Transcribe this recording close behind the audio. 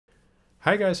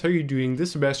Hi guys, how are you doing? This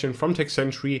is Sebastian from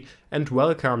techcentury and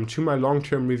welcome to my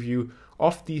long-term review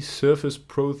of the Surface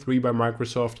Pro 3 by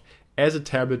Microsoft as a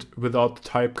tablet without the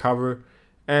type cover.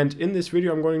 And in this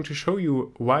video I'm going to show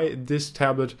you why this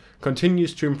tablet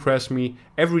continues to impress me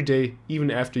every day, even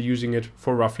after using it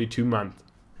for roughly 2 months.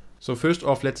 So first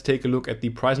off, let's take a look at the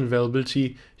price and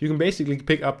availability. You can basically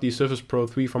pick up the Surface Pro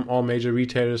 3 from all major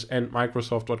retailers and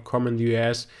Microsoft.com in the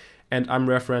US. And I'm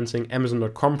referencing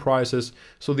Amazon.com prices.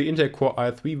 So the Intel Core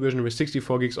i3 version with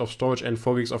 64 gigs of storage and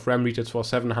 4 gigs of RAM retails for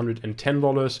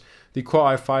 $710. The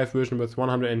Core i5 version with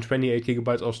 128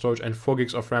 gigabytes of storage and 4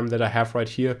 gigs of RAM that I have right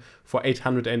here for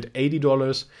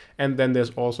 $880. And then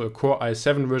there's also a Core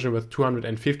i7 version with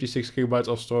 256 gigabytes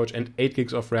of storage and 8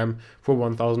 gigs of RAM for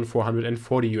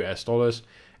 $1,440.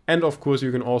 And of course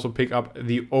you can also pick up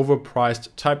the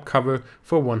overpriced type cover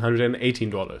for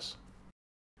 $118.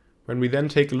 When we then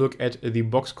take a look at the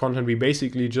box content, we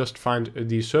basically just find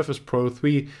the Surface Pro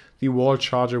 3, the wall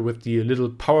charger with the little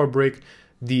power brick,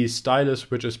 the stylus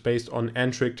which is based on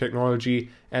Antric technology,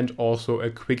 and also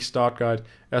a quick start guide,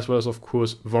 as well as of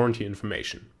course warranty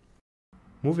information.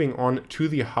 Moving on to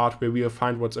the hardware, we'll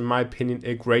find what's in my opinion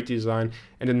a great design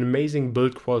and an amazing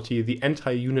build quality. The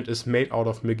entire unit is made out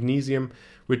of magnesium,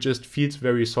 which just feels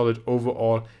very solid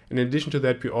overall. In addition to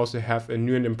that, we also have a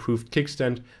new and improved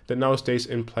kickstand that now stays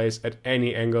in place at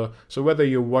any angle. So whether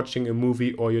you're watching a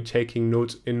movie or you're taking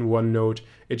notes in OneNote,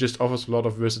 it just offers a lot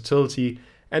of versatility.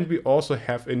 And we also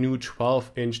have a new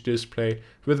 12-inch display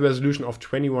with resolution of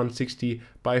 2160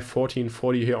 by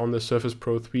 1440 here on the Surface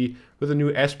Pro 3 with a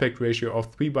new aspect ratio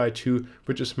of 3:2,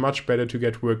 which is much better to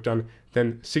get work done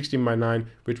than 16:9,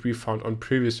 which we found on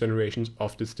previous generations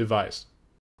of this device.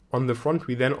 On the front,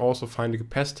 we then also find a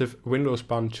capacitive Windows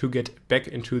button to get back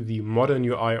into the modern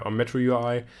UI or Metro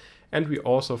UI. And we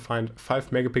also find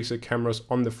 5 megapixel cameras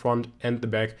on the front and the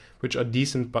back, which are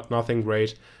decent but nothing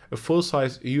great. A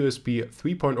full-size USB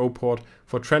 3.0 port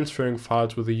for transferring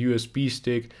files with a USB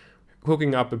stick,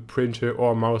 hooking up a printer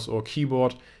or mouse or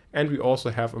keyboard. And we also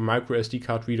have a micro SD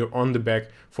card reader on the back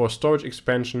for storage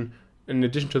expansion. In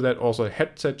addition to that, also a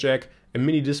headset jack, a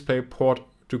mini display port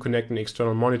to connect an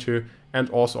external monitor, and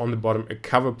also on the bottom a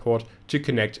cover port to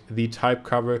connect the type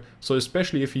cover. So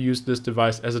especially if you use this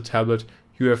device as a tablet,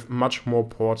 you have much more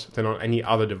ports than on any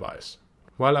other device.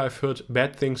 While I've heard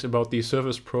bad things about the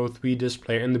Surface Pro 3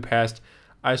 display in the past,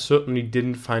 I certainly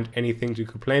didn't find anything to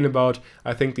complain about.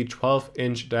 I think the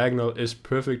 12-inch diagonal is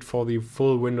perfect for the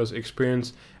full Windows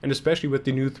experience, and especially with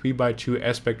the new 3:2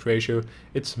 aspect ratio,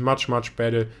 it's much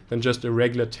better than just a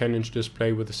regular 10-inch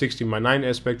display with a 16:9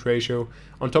 aspect ratio.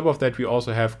 On top of that, we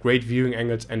also have great viewing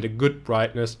angles and a good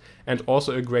brightness, and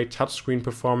also a great touchscreen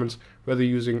performance, whether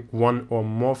using one or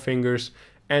more fingers.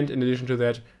 And in addition to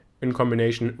that, in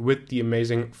combination with the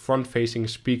amazing front-facing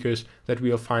speakers that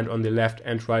we'll find on the left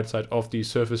and right side of the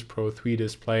Surface Pro 3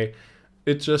 display,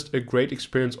 it's just a great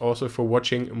experience also for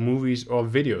watching movies or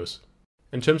videos.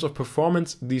 In terms of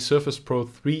performance, the Surface Pro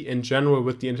 3 in general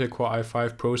with the Intel Core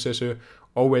i5 processor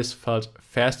always felt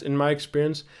fast in my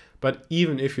experience, but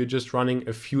even if you're just running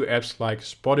a few apps like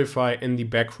Spotify in the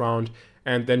background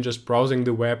and then just browsing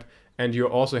the web, and you're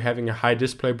also having a high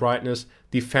display brightness,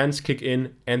 the fans kick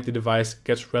in and the device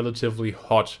gets relatively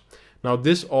hot. Now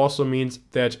this also means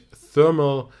that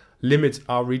thermal limits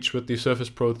are reached with the Surface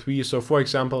Pro 3. So for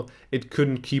example, it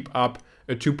couldn't keep up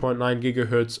a 2.9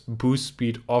 gigahertz boost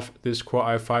speed of this Core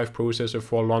i5 processor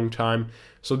for a long time.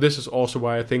 So this is also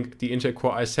why I think the Intel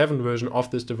Core i7 version of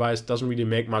this device doesn't really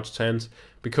make much sense,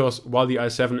 because while the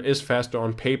i7 is faster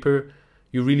on paper,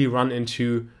 you really run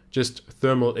into just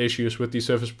thermal issues with the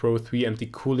Surface Pro 3 and the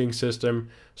cooling system.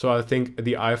 So I think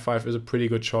the i5 is a pretty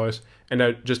good choice, and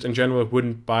I just in general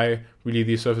wouldn't buy really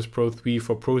the Surface Pro 3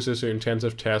 for processor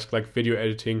intensive tasks like video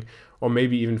editing or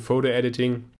maybe even photo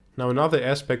editing. Now another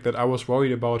aspect that I was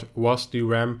worried about was the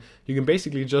RAM. You can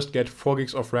basically just get 4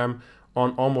 gigs of RAM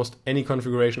on almost any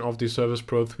configuration of the Surface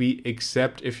Pro 3,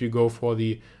 except if you go for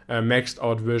the maxed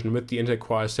out version with the Intel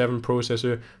Core i7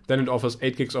 processor. Then it offers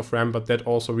 8 gigs of RAM, but that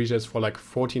also retails for like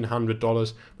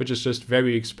 $1,400, which is just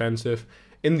very expensive.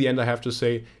 In the end, I have to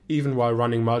say, even while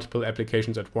running multiple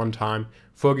applications at one time,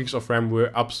 4 gigs of RAM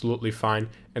were absolutely fine,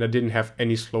 and I didn't have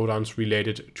any slowdowns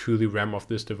related to the RAM of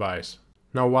this device.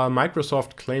 Now, while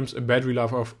Microsoft claims a battery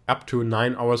life of up to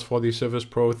 9 hours for the Surface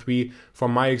Pro 3,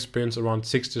 from my experience around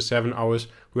 6 to 7 hours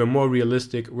were more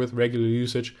realistic with regular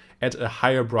usage at a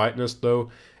higher brightness though.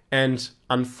 And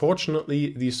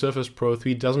unfortunately, the Surface Pro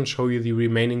 3 doesn't show you the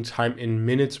remaining time in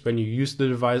minutes when you use the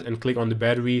device and click on the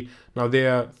battery. Now,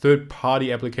 there are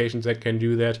third-party applications that can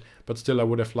do that, but still I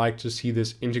would have liked to see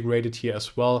this integrated here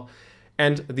as well.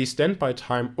 And the standby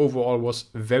time overall was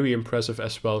very impressive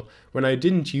as well. When I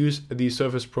didn't use the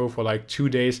Surface Pro for like 2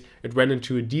 days, it went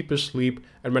into a deeper sleep,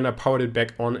 and when I powered it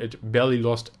back on, it barely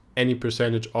lost any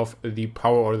percentage of the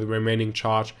power or the remaining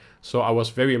charge. So I was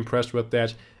very impressed with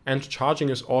that, and charging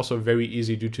is also very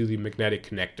easy due to the magnetic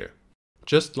connector.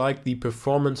 Just like the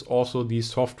performance, also the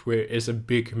software is a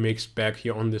big mixed bag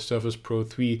here on the Surface Pro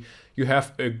 3. You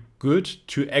have a good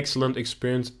to excellent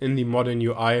experience in the modern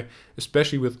UI,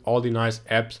 especially with all the nice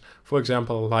apps, for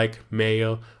example like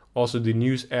Mail, also the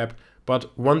News app.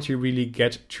 But once you really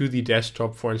get to the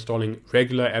desktop for installing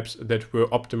regular apps that were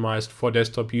optimized for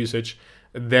desktop usage,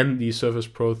 then the Surface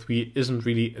Pro 3 isn't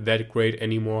really that great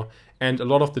anymore. And a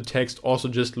lot of the text also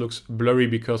just looks blurry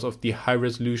because of the high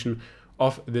resolution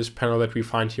of this panel that we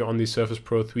find here on the Surface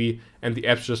Pro 3, and the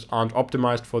apps just aren't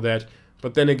optimized for that.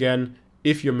 But then again,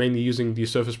 if you're mainly using the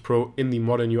Surface Pro in the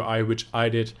modern UI, which I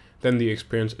did, then the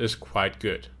experience is quite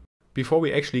good. Before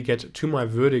we actually get to my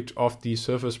verdict of the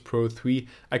Surface Pro 3,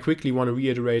 I quickly want to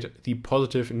reiterate the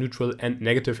positive, neutral and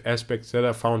negative aspects that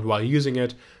I found while using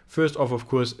it. First off, of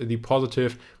course, the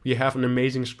positive. We have an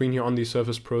amazing screen here on the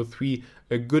Surface Pro 3,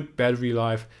 a good battery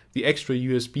life. The extra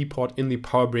USB port in the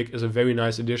power brick is a very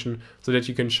nice addition so that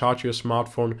you can charge your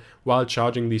smartphone while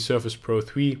charging the Surface Pro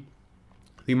 3.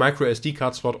 The micro SD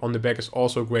card slot on the back is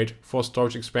also great for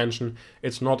storage expansion.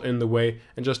 It's not in the way,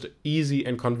 and just an easy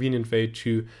and convenient way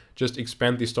to just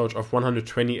expand the storage of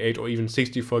 128 or even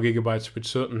 64 gigabytes, which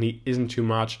certainly isn't too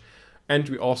much. And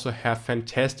we also have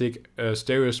fantastic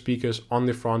stereo speakers on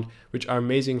the front, which are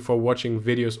amazing for watching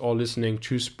videos or listening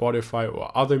to Spotify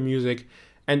or other music.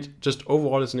 And just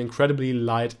overall, it's an incredibly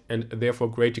light and therefore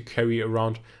great to carry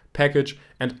around package,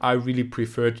 and I really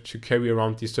preferred to carry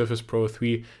around the Surface Pro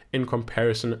 3 in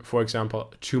comparison, for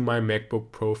example, to my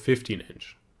MacBook Pro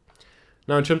 15-inch.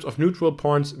 Now, in terms of neutral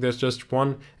points, there's just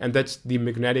one, and that's the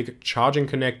magnetic charging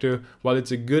connector. While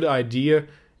it's a good idea,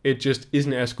 it just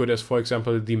isn't as good as, for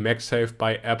example, the MagSafe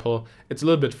by Apple. It's a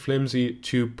little bit flimsy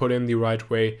to put in the right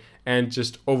way, and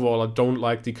just overall I don't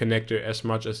like the connector as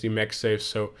much as the MagSafe,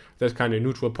 so that's kind of a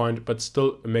neutral point. But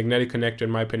still, a magnetic connector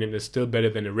in my opinion is still better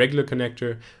than a regular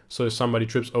connector. So if somebody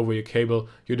trips over your cable,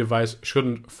 your device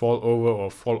shouldn't fall over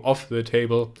or fall off the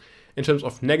table. In terms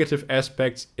of negative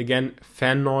aspects, again,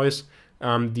 fan noise.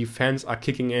 The fans are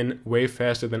kicking in way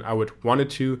faster than I would want it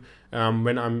to.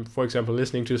 When I'm, for example,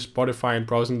 listening to Spotify and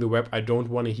browsing the web, I don't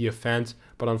want to hear fans,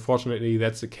 but unfortunately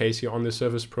that's the case here on the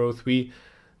Surface Pro 3.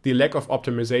 The lack of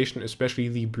optimization, especially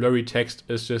the blurry text,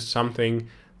 is just something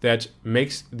that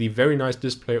makes the very nice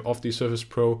display of the Surface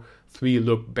Pro 3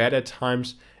 look bad at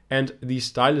times, and the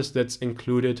stylus that's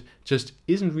included just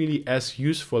isn't really as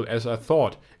useful as I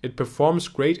thought. It performs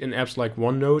great in apps like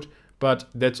OneNote, but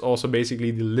that's also basically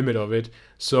the limit of it.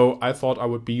 So I thought I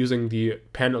would be using the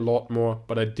pen a lot more,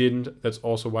 but I didn't. That's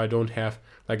also why I don't have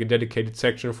like a dedicated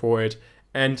section for it.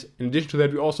 And in addition to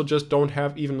that, we also just don't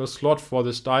have even a slot for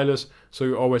the stylus, so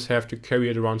you always have to carry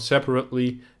it around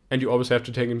separately, and you always have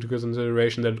to take into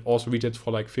consideration that it also retails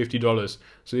for like $50.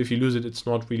 So if you lose it, it's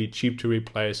not really cheap to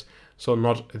replace, so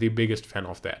not the biggest fan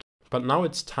of that. But now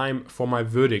it's time for my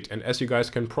verdict, and as you guys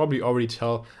can probably already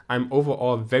tell, I'm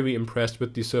overall very impressed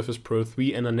with the Surface Pro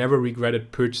 3 and I never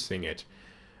regretted purchasing it.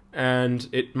 And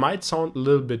it might sound a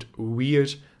little bit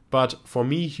weird, but for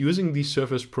me, using the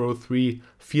Surface Pro 3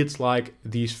 feels like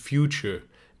the future.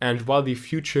 And while the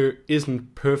future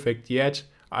isn't perfect yet,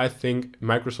 I think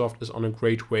Microsoft is on a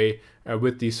great way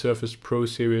with the Surface Pro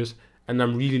series, and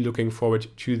I'm really looking forward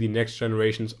to the next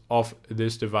generations of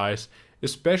this device,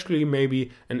 especially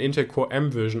maybe an Intel-Core M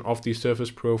version of the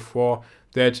Surface Pro 4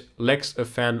 that lacks a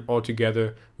fan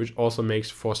altogether, which also makes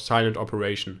for silent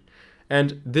operation.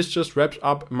 And this just wraps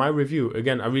up my review.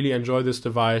 Again, I really enjoy this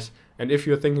device, and if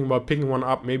you're thinking about picking one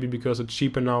up, maybe because it's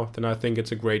cheaper now, then I think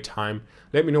it's a great time.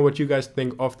 Let me know what you guys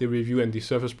think of the review and the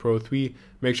Surface Pro 3.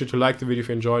 Make sure to like the video if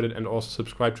you enjoyed it, and also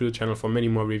subscribe to the channel for many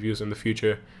more reviews in the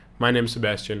future. My name is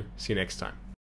Sebastian. See you next time.